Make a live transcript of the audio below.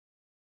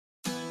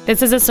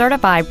This is a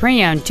certified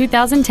pre-owned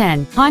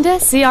 2010 Honda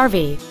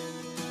CR-V.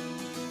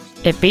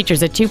 It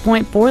features a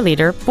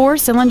 2.4-liter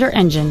four-cylinder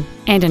engine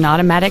and an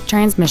automatic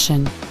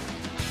transmission.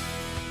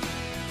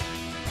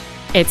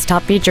 Its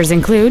top features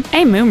include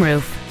a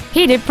moonroof,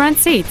 heated front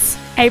seats,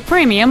 a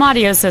premium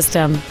audio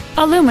system,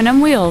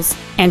 aluminum wheels,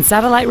 and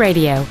satellite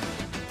radio.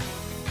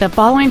 The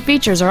following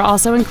features are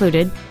also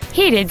included: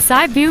 heated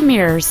side view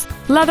mirrors,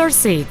 leather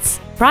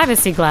seats,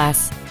 privacy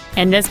glass,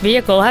 and this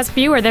vehicle has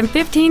fewer than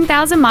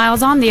 15,000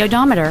 miles on the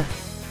odometer.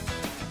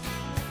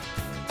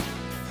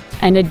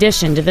 In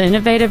addition to the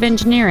innovative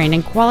engineering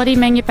and quality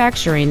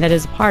manufacturing that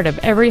is part of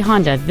every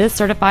Honda, this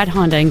certified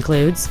Honda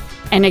includes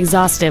an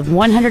exhaustive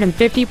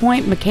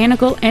 150-point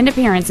mechanical and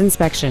appearance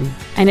inspection,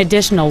 an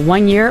additional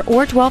 1 year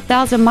or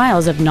 12,000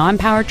 miles of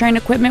non-powertrain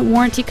equipment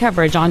warranty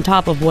coverage on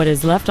top of what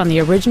is left on the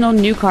original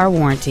new car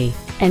warranty,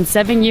 and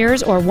 7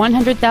 years or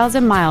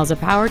 100,000 miles of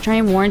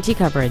powertrain warranty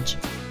coverage.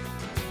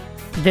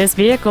 This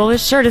vehicle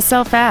is sure to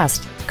sell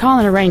fast. Call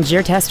and arrange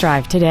your test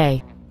drive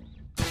today.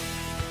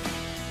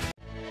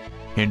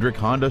 Hendrick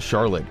Honda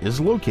Charlotte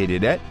is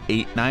located at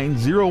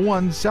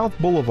 8901 South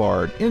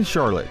Boulevard in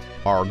Charlotte.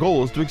 Our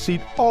goal is to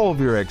exceed all of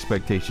your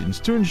expectations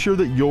to ensure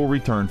that you'll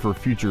return for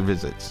future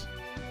visits.